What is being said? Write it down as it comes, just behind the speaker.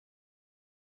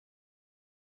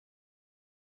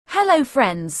Hello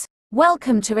friends,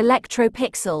 welcome to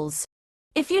Electropixels.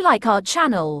 If you like our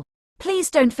channel,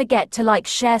 please don't forget to like,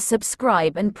 share,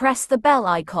 subscribe and press the bell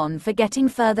icon for getting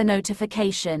further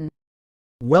notification.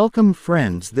 Welcome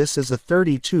friends, this is a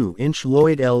 32-inch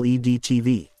LOID LED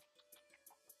TV.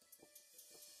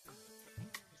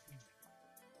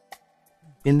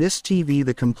 In this TV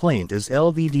the complaint is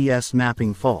LVDS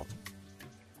mapping fault.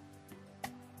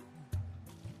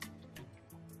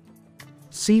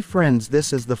 See friends,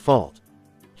 this is the fault.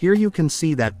 Here you can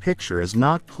see that picture is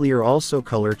not clear, also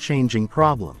color changing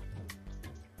problem.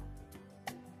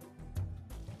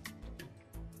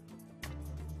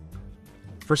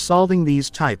 For solving these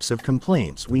types of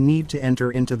complaints we need to enter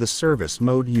into the service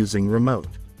mode using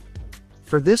remote.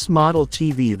 For this model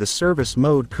TV the service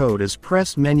mode code is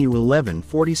press menu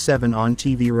 1147 on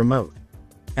TV remote.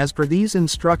 As per these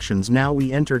instructions, now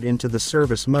we entered into the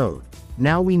service mode.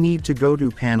 Now we need to go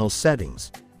to panel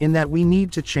settings. In that we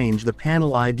need to change the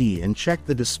panel ID and check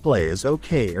the display is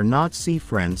okay or not. See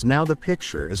friends, now the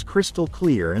picture is crystal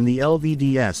clear and the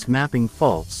LVDS mapping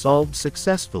fault solved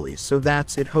successfully. So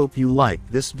that's it, hope you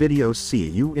liked this video. See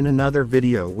you in another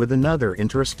video with another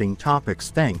interesting topics.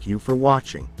 Thank you for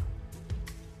watching.